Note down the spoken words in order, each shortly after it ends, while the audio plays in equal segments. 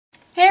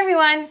Hey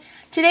everyone!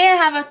 Today I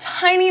have a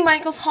tiny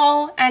Michael's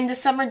haul and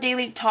December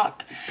daily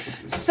talk.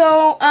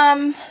 So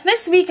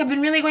this week I've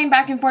been really going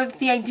back and forth with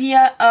the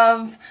idea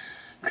of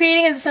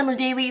creating a December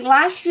daily.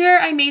 Last year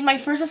I made my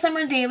first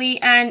December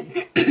daily,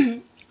 and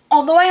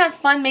although I had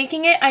fun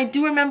making it, I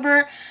do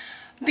remember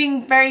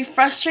being very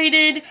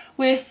frustrated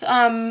with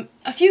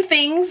a few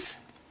things.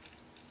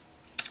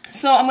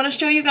 So I'm going to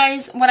show you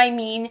guys what I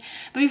mean.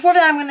 But before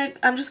that,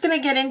 I'm just going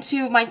to get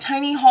into my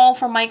tiny haul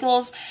from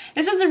Michael's.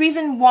 This is the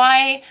reason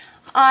why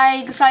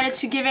I decided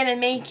to give in and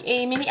make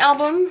a mini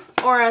album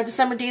or a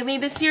December daily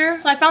this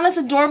year. So I found this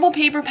adorable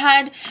paper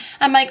pad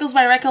at Michael's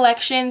by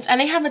Recollections,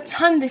 and they have a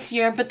ton this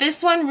year, but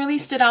this one really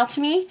stood out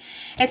to me.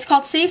 It's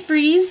called Save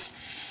Freeze,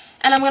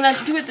 and I'm going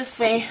to do it this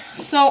way.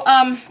 So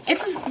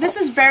this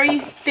is very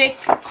thick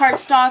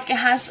cardstock. It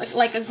has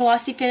like a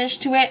glossy finish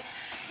to it.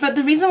 But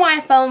the reason why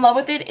I fell in love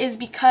with it is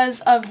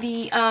because of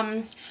the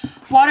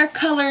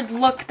watercolored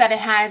look that it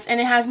has.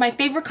 And it has my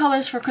favorite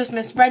colors for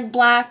Christmas, red,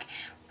 black,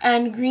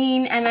 and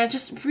green. And I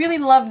just really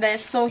love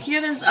this. So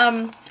here there's,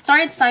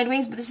 sorry it's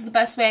sideways, but this is the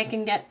best way I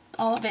can get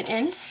all of it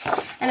in.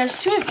 And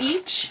there's two of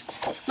each.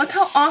 Look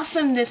how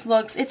awesome this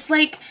looks. It's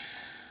like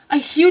a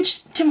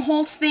huge Tim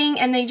Holtz thing,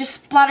 and they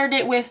just splattered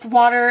it with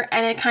water,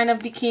 and it kind of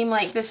became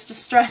like this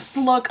distressed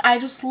look. I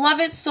just love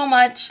it so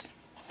much.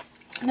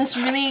 This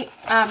really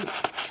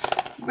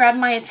grabbed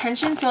my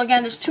attention. So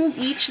again, there's two of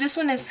each. This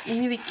one is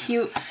really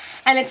cute,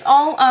 and it's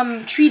all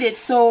treated.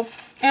 So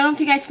I don't know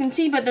if you guys can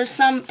see, but there's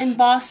some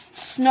embossed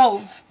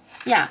snow,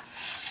 yeah,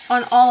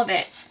 on all of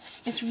it.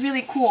 It's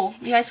really cool.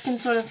 You guys can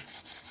sort of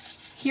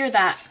hear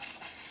that.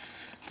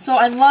 So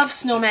I love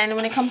snowmen.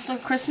 When it comes to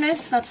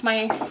Christmas, that's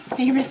my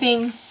favorite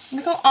thing.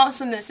 Look how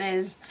awesome this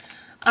is.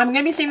 I'm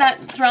gonna be saying that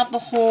throughout the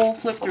whole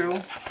flip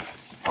through.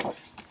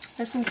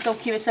 This one's so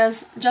cute. It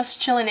says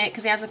just chillin' it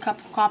because he has a cup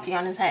of coffee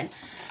on his head.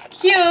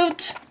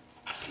 Cute!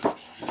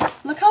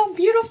 Look how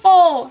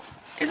beautiful!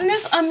 Isn't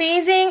this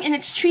amazing? And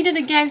it's treated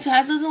again, so it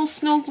has this little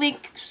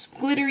snowflake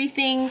glittery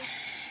thing.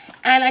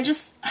 And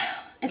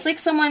it's like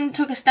someone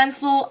took a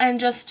stencil and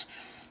just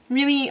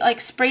really like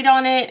sprayed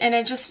on it, and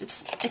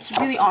it's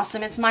really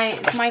awesome. It's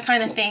my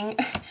kind of thing.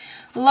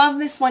 Love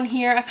this one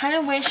here. I kind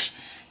of wish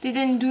they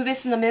didn't do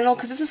this in the middle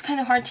because this is kind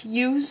of hard to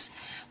use,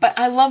 but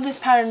I love this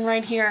pattern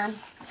right here.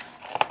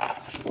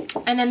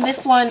 And then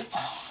this one,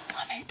 oh, I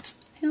love it.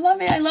 I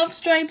love it. I love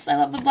stripes. I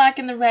love the black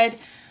and the red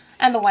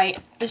and the white.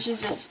 This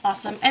is just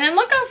awesome. And then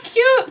look how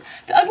cute!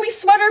 The ugly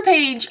sweater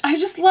page. I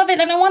just love it,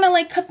 and I want to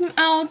like cut them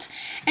out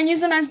and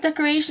use them as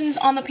decorations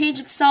on the page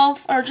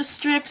itself or just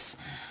strips.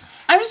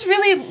 I'm just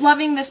really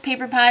loving this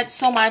paper pad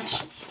so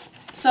much.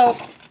 So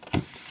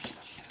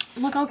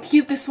look how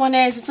cute this one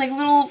is. It's like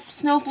little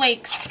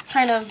snowflakes,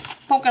 kind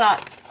of polka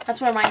dot.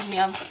 That's what it reminds me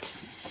of.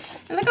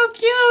 And look how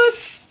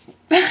cute!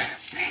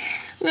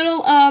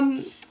 Little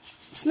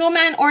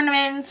snowman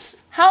ornaments.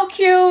 How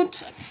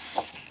cute!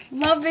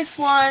 Love this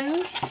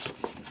one.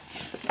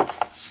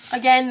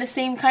 Again, the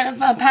same kind of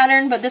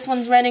pattern, but this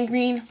one's red and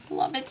green.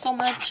 Love it so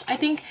much. I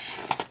think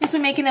this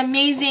would make an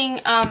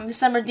amazing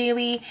December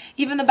daily.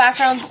 Even the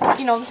backgrounds,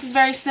 you know, this is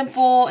very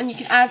simple, and you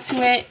can add to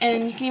it,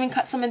 and you can even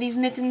cut some of these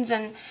mittens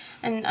and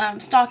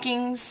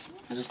stockings.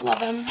 I just love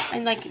them,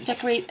 and like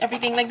decorate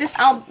everything. Like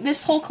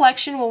this whole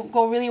collection will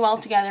go really well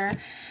together.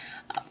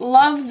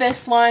 Love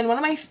this one. One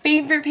of my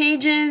favorite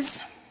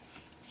pages.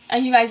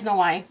 And you guys know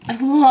why. I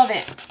love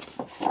it.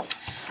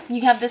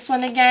 You have this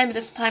one again, but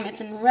this time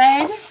it's in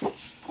red.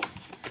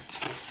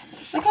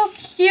 Look how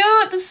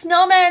cute the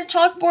snowman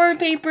chalkboard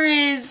paper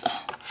is.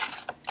 Oh,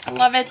 I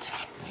love it.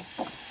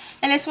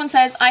 And this one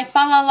says, I fa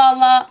la la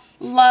la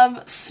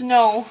love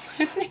snow.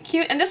 Isn't it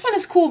cute? And this one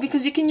is cool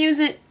because you can use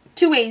it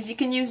two ways. You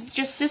can use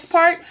just this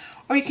part,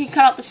 or you can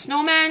cut out the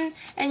snowman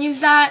and use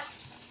that.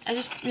 I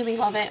just really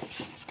love it.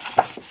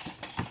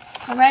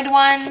 A red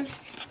one.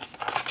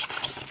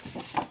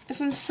 This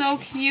one's so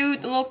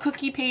cute. The little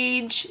cookie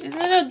page. Isn't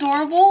it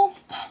adorable?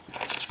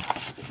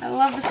 I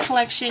love this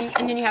collection.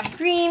 And then you have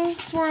green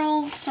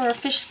swirls, or a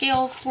fish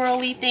scale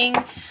swirly thing.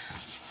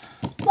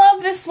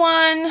 Love this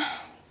one.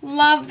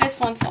 Love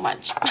this one so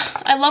much.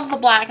 I love the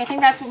black. I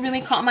think that's what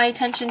really caught my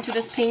attention to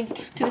this page,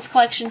 to this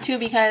collection too,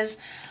 because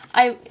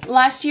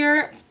last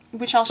year,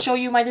 which I'll show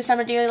you my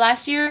December daily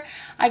last year,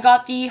 I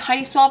got the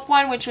Heidi Swapp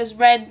one, which was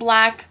red,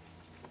 black,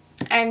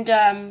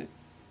 and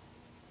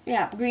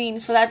yeah, green.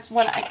 So that's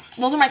what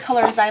those are my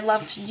colors I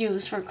love to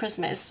use for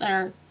Christmas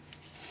or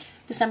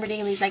December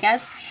dailies, I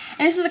guess.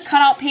 And this is a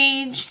cutout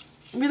page.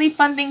 Really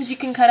fun things you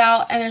can cut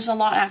out, and there's a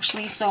lot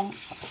actually, so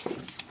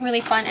really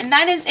fun. And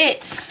that is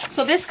it.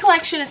 So this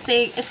collection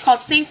is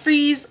called Save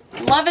Freeze.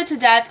 Love it to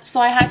death,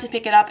 so I had to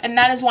pick it up, and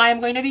that is why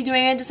I'm going to be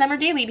doing a December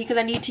daily, because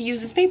I need to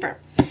use this paper.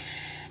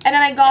 And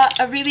then I got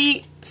a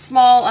really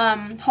small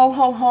ho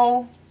ho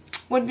ho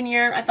wood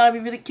veneer. I thought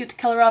it'd be really cute to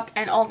color up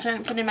and alter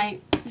and put in my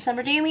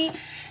December daily.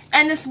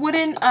 And this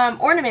wooden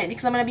ornament,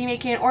 because I'm going to be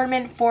making an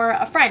ornament for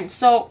a friend.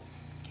 So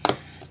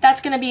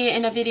that's going to be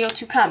in a video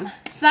to come.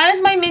 So that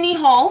is my mini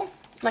haul.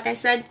 Like I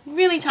said,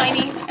 really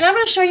tiny. And I'm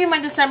going to show you my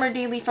December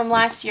daily from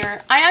last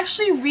year. I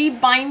actually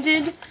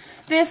rebinded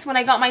this when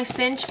I got my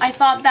cinch. I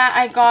thought that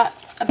I got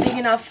a big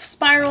enough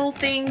spiral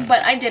thing,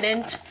 but I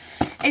didn't.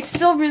 It's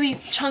still really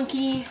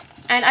chunky,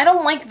 and I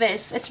don't like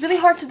this. It's really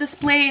hard to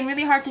display and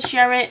really hard to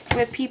share it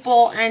with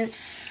people, and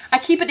I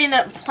keep it in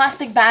a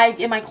plastic bag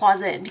in my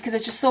closet because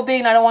it's just so big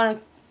and I don't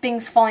want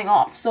things falling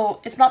off.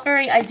 So it's not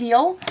very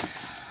ideal.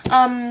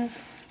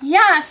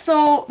 Yeah,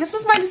 so this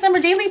was my December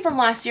daily from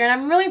last year, and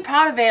I'm really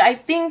proud of it. I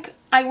think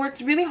I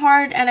worked really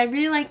hard, and I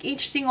really like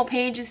each single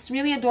page. It's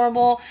really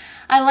adorable.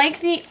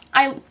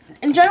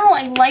 In general,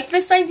 I like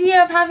this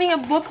idea of having a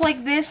book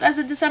like this as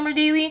a December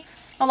daily.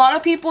 A lot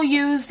of people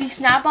use the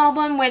Snap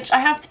album, which I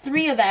have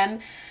 3 of them,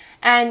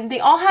 and they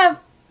all have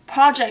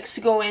projects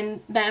to go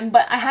in them,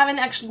 but I haven't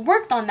actually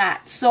worked on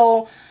that.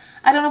 So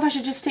I don't know if I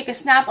should just take a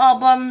Snap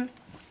album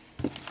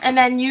and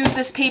then use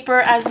this paper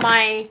as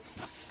my,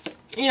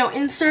 you know,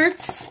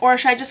 inserts, or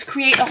should I just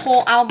create a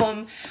whole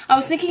album? I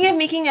was thinking of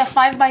making a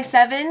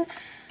 5x7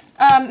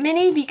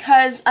 mini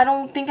because I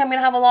don't think I'm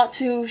gonna have a lot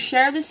to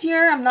share this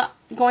year. I'm not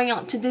going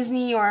out to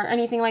Disney or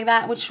anything like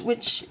that, which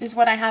is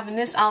what I have in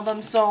this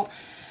album. So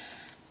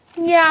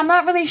yeah, I'm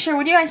not really sure.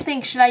 What do you guys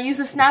think? Should I use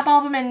a Snap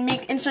album and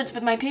make inserts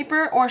with my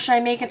paper, or should I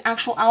make an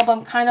actual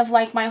album kind of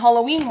like my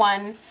Halloween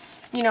one,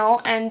 you know,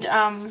 and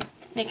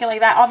make it like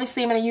that?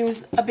 Obviously, I'm going to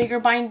use a bigger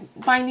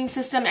binding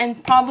system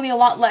and probably a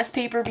lot less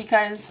paper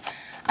because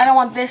I don't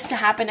want this to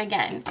happen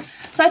again.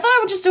 So I thought I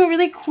would just do a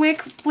really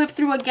quick flip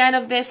through again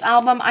of this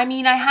album. I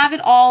mean, I have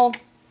it all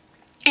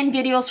in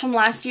videos from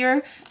last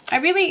year. I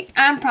really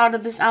am proud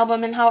of this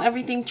album and how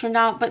everything turned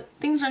out, but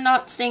things are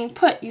not staying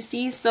put, you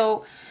see.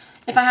 So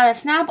if I had a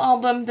Snap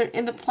album, they're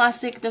in the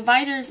plastic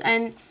dividers,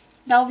 and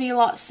that would be a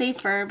lot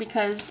safer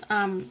because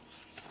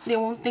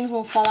things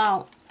won't fall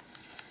out.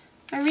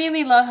 I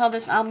really love how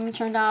this album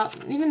turned out.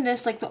 Even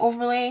this, like the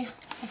overlay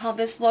of how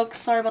this looks.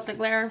 Sorry about the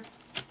glare.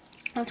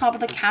 On top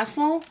of the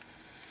castle.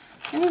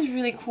 It was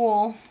really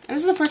cool. And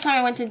this is the first time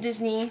I went to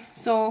Disney,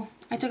 so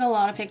I took a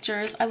lot of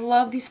pictures. I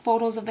love these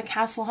photos of the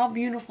castle. How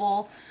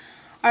beautiful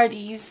are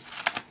these?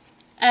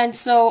 And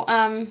so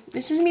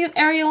this is me with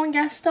Ariel and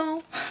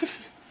Gaston.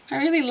 I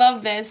really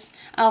love this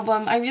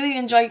album. I really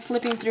enjoyed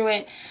flipping through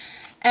it.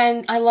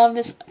 And I love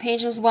this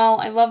page as well.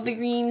 I love the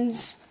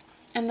greens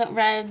and the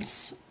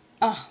reds.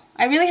 Oh,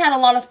 I really had a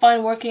lot of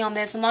fun working on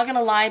this. I'm not going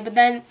to lie. But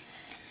then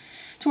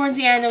towards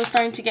the end, I was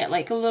starting to get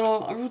like a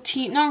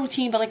routine. Not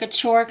routine, but like a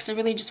chore because I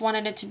really just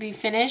wanted it to be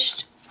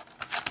finished.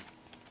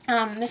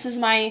 This is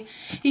my...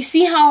 You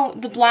see how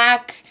the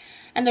black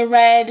and the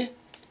red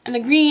and the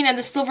green and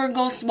the silver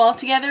goes well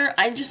together?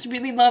 I just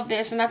really love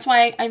this, and that's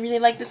why I really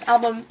like this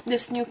album,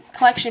 this new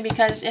collection,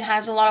 because it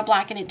has a lot of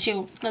black in it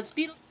too. Let's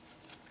be.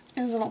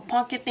 There's a little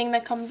pocket thing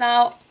that comes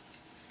out,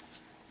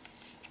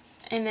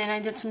 and then I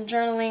did some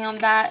journaling on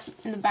that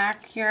in the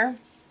back here.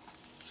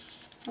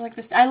 I like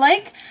this. I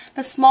like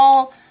the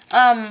small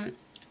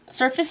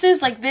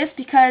surfaces like this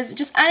because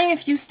just adding a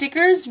few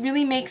stickers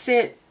really makes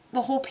it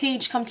the whole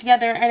page come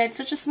together, and it's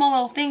such a small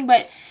little thing,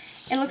 but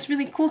it looks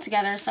really cool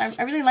together. So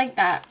I really like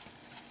that.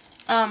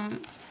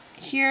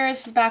 Here,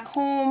 this is back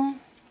home.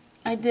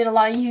 I did a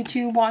lot of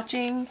YouTube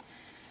watching.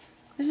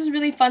 This is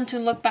really fun to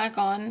look back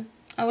on.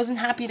 I wasn't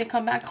happy to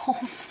come back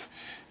home.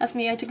 That's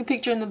me. I took a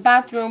picture in the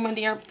bathroom at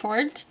the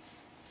airport.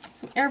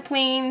 Some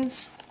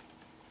airplanes.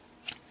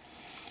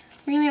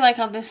 Really like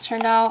how this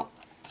turned out.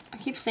 I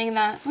keep saying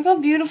that. Look how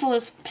beautiful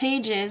this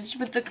page is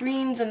with the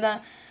greens and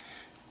the...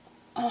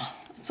 Oh,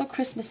 it's so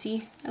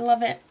Christmassy. I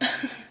love it.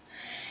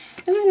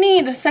 This is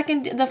me,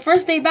 the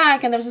first day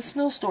back, and there was a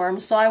snowstorm.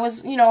 So I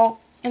was, you know,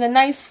 in a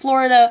nice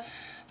Florida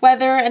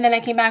weather, and then I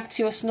came back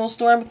to a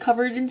snowstorm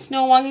covered in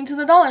snow walking to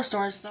the dollar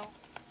store. So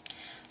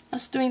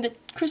us doing the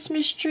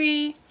Christmas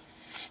tree.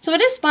 So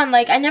it is fun.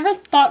 Like, I never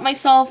thought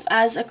myself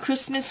as a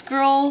Christmas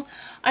girl.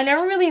 I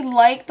never really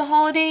liked the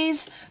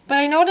holidays, but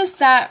I noticed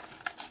that,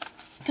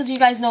 because you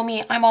guys know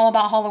me, I'm all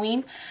about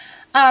Halloween.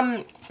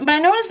 But I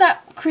noticed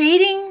that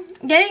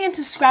getting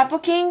into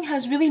scrapbooking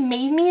has really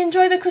made me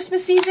enjoy the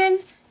Christmas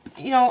season.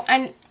 You know,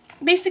 and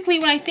basically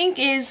what I think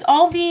is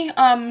all the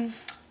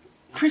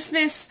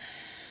Christmas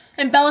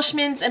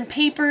embellishments and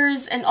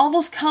papers and all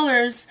those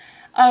colors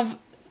of,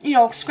 you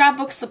know,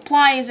 scrapbook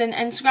supplies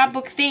and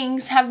scrapbook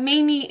things have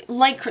made me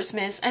like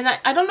Christmas. And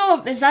I don't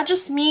know, is that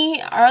just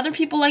me? Are other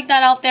people like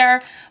that out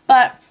there?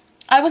 But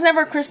I was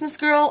never a Christmas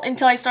girl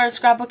until I started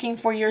scrapbooking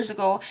 4 years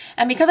ago.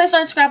 And because I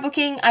started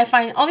scrapbooking, I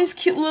find all these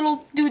cute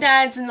little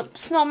doodads and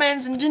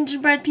snowmen and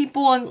gingerbread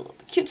people and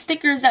cute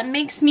stickers that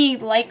makes me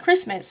like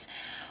Christmas.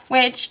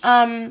 Which,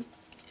 I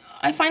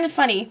find it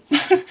funny.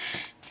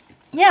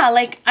 Yeah,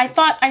 like,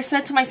 I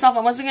said to myself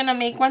I wasn't going to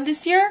make one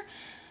this year.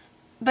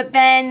 But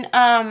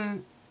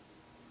then,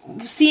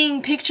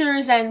 seeing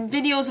pictures and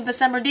videos of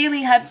December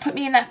Daily had put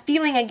me in that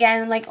feeling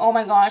again. Like, oh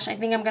my gosh, I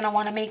think I'm going to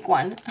want to make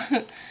one.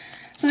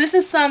 So this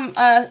is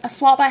a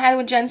swap I had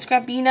with Jen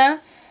Scrapina.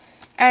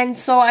 And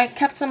so I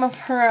kept some of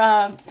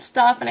her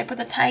stuff, and I put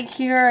the tag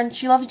here. And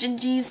she loves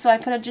gingies, so I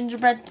put a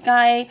gingerbread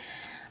guy.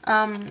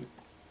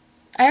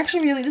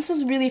 This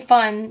was really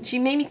fun. She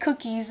made me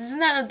cookies. Isn't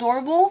that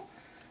adorable?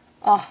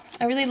 Oh,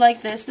 I really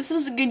like this. This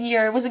was a good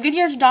year. It was a good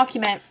year to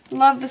document.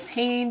 Love this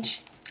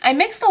page. I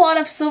mixed a lot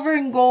of silver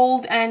and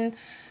gold and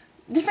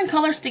different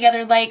colors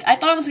together. Like, I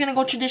thought I was going to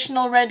go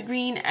traditional red,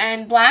 green,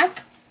 and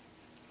black.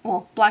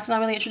 Well, black's not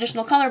really a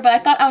traditional color, but I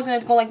thought I was going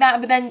to go like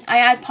that. But then I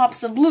add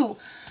pops of blue.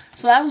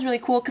 So that was really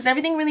cool because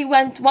everything really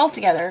went well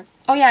together.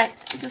 Oh yeah,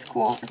 this is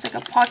cool. It's like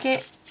a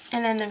pocket.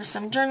 And then there's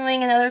some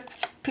journaling. Another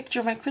picture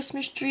of my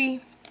Christmas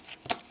tree.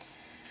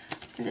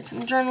 I did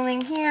some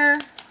journaling here.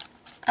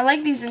 I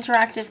like these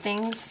interactive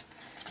things.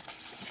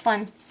 It's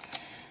fun.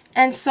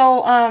 And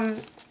so,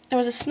 there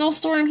was a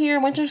snowstorm here.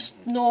 Winter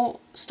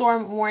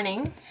snowstorm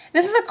warning.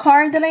 This is a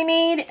card that I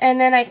made,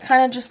 and then I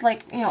kind of just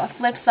like, you know, it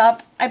flips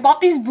up. I bought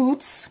these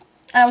boots.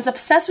 I was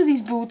obsessed with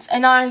these boots,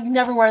 and now I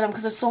never wear them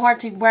because it's so hard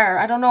to wear.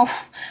 I don't know.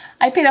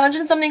 I paid 100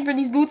 and something for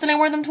these boots, and I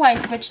wore them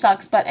twice, which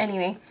sucks. But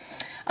anyway,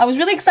 I was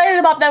really excited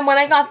about them when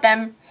I got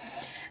them.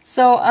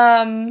 So,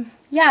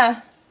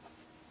 yeah.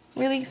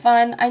 Really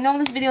fun. I know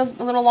this video is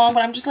a little long,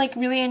 but I'm just like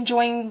really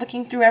enjoying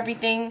looking through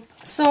everything.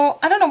 So,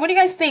 I don't know. What do you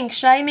guys think?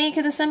 Should I make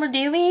a December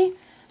daily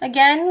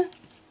again?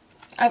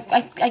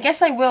 I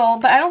guess I will,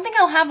 but I don't think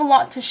I'll have a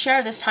lot to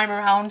share this time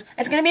around.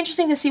 It's going to be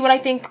interesting to see what I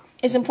think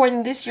is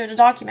important this year to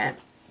document.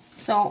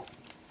 So,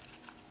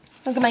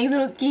 look at my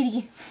little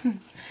kitty.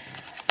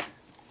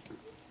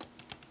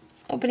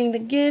 Opening the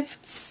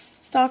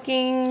gifts,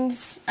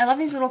 stockings. I love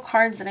these little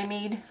cards that I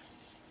made.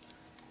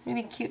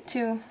 Really cute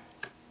too.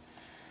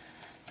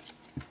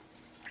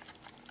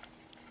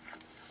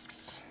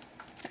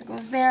 That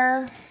goes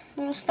there.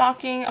 Little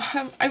stocking.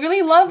 I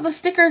really love the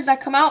stickers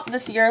that come out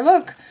this year.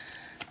 Look.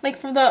 Like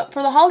for the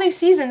holiday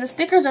season, the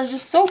stickers are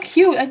just so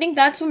cute. I think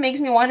that's what makes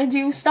me want to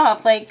do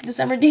stuff like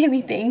December daily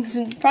things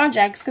and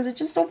projects because it's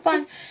just so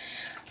fun.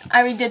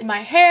 I redid my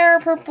hair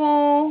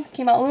purple.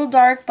 Came out a little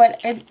dark, but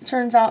it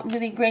turns out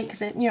really great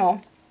because it, you know,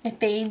 it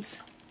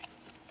fades.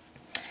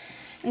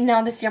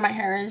 Now this year my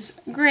hair is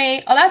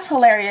gray. Oh, that's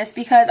hilarious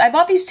because I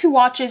bought these 2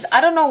 watches.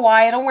 I don't know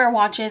why. I don't wear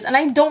watches and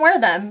I don't wear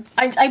them.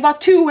 I bought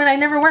 2 and I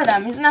never wear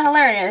them. Isn't that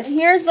hilarious?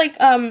 Here's like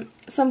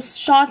some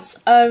shots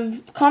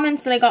of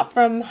comments that I got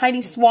from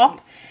Heidi Swap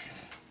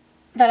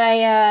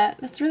that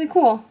that's really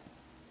cool.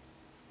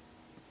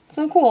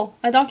 So cool.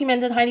 I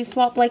documented Heidi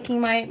Swap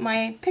liking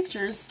my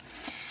pictures.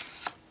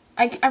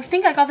 I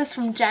think I got this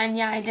from Jen.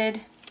 Yeah, I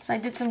did. So I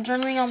did some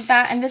journaling on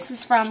that, and this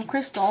is from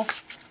Crystal.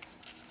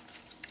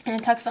 And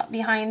it tucks up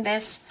behind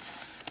this.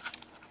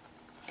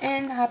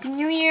 And Happy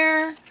New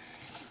Year.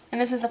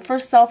 And this is the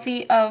first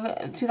selfie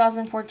of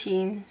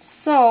 2014.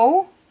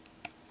 So,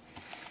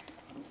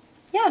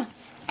 yeah.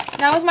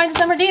 That was my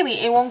December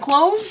daily. It won't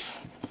close.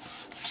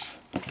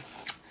 And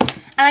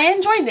I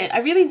enjoyed it. I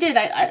really did.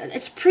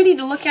 It's pretty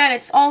to look at.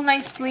 It's all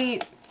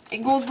nicely,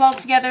 it goes well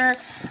together.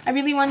 I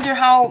really wonder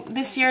how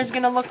this year is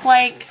going to look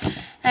like.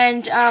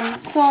 And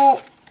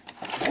so,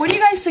 what do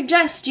you guys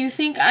suggest? Do you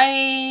think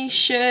I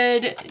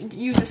should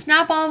use a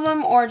snap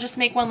album or just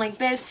make one like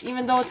this?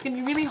 Even though it's going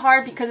to be really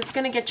hard because it's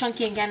going to get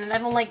chunky again. And I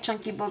don't like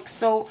chunky books.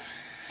 So,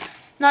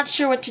 not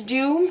sure what to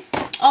do.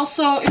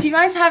 Also, if you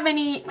guys have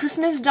any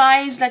Christmas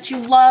dies that you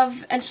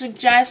love and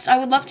suggest, I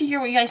would love to hear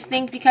what you guys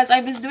think because I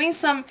was doing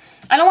some,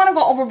 I don't want to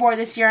go overboard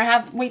this year. I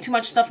have way too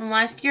much stuff from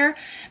last year,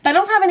 but I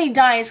don't have any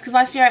dies because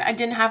last year I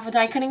didn't have a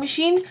die cutting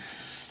machine.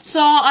 So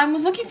I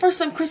was looking for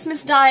some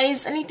Christmas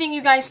dies. Anything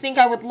you guys think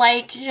I would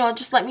like, you know,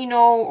 just let me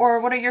know. Or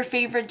what are your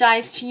favorite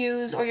dies to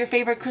use or your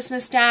favorite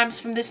Christmas stamps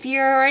from this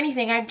year or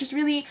anything.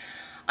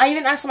 I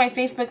even asked on my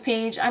Facebook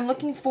page, I'm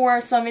looking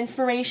for some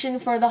inspiration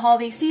for the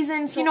holiday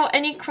season. So, you know,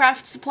 any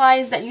craft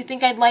supplies that you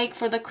think I'd like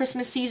for the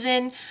Christmas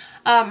season,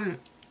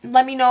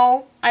 let me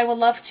know. I would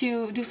love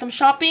to do some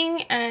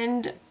shopping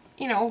and,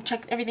 you know,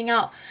 check everything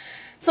out.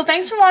 So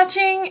thanks for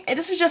watching.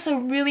 This is just a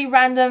really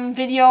random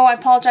video. I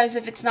apologize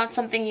if it's not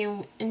something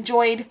you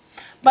enjoyed.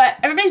 But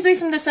everybody's doing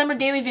some December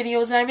daily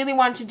videos, and I really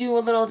wanted to do a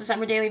little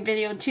December daily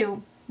video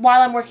too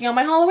while I'm working on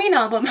my Halloween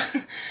album.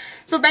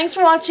 So thanks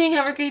for watching.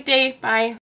 Have a great day. Bye.